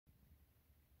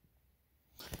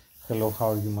Hello, how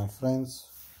are you, my friends?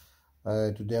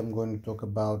 Today I'm going to talk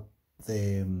about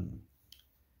the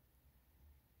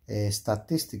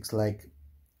statistics, like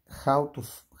how to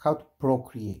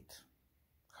procreate.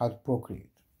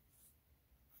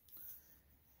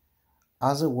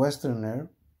 As a Westerner,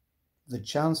 the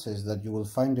chances that you will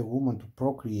find a woman to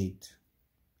procreate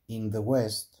in the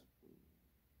West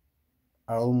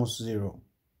are almost zero.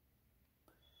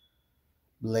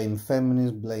 Blame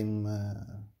feminism, blame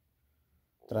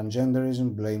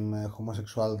transgenderism, blame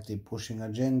homosexuality pushing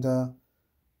agenda,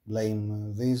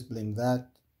 blame this, blame that.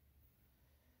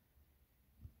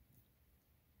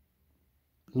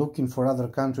 Looking for other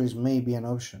countries may be an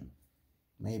option,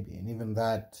 maybe, and even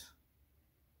that,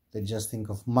 they just think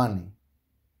of money.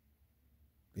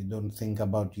 They don't think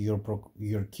about your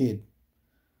kid.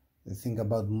 They think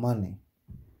about money.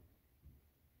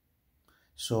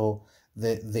 So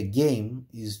the game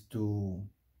is to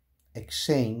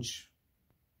exchange,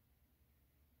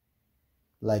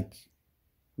 like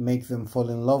make them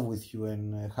fall in love with you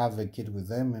and have a kid with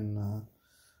them and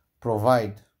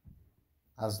provide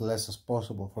as less as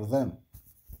possible for them.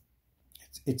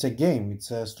 It's a game, it's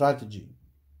a strategy.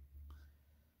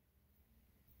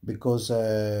 Because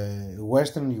a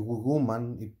Western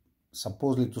woman,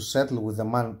 supposedly to settle with a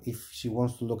man, if she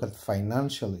wants to look at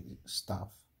financial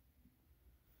stuff,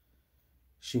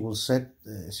 she will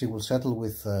settle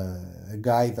with a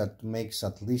guy that makes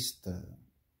at least a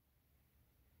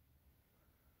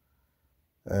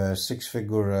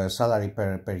six-figure salary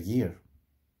per year,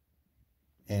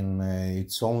 and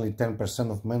it's only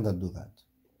 10% of men that do that.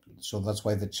 So that's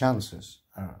why the chances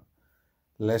are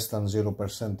less than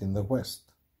 0% in the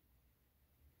West.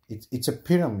 It's a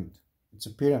pyramid. It's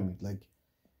a pyramid, like.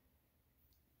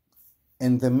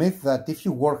 And the myth that if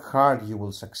you work hard you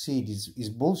will succeed is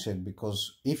bullshit,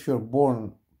 because if you're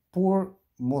born poor,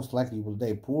 most likely you will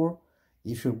die poor.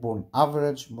 If you're born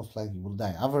average, most likely you will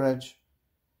die average.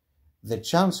 The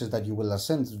chances that you will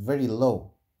ascend is very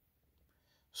low.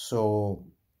 So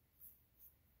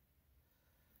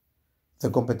the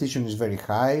competition is very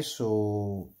high.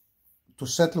 So to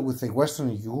settle with a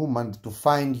Western woman, to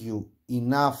find you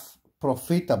enough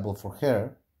profitable for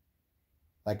her,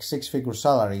 like six-figure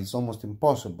salary, is almost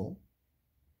impossible.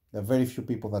 There are very few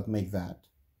people that make that.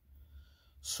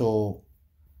 So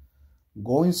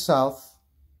going south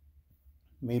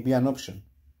may be an option,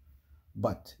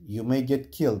 but you may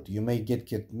get killed, you may get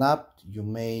kidnapped, you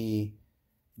may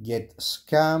get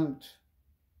scammed,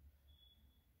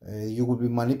 you will be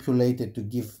manipulated to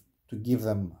give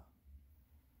them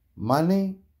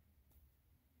money.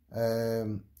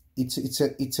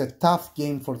 It's a tough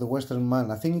game for the Western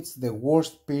man. I think it's the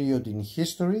worst period in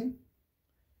history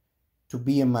to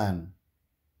be a man,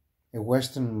 a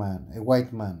Western man, a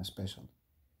white man especially,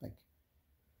 like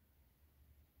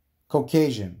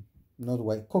Caucasian, not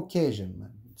white, Caucasian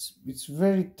man. It's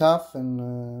very tough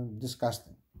and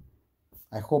disgusting.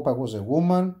 I hope I was a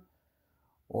woman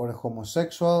or a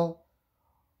homosexual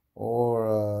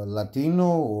or Latino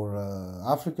or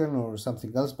African or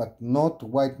something else, but not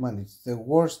white man. It's the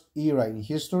worst era in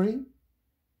history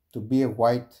to be a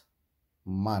white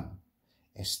man,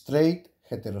 a straight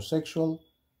heterosexual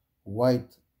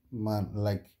white man.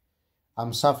 Like,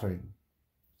 I'm suffering.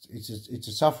 It's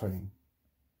a suffering.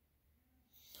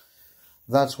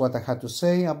 That's what I had to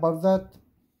say about that.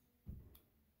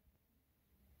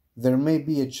 There may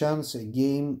be a chance, a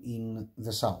game in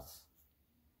the South.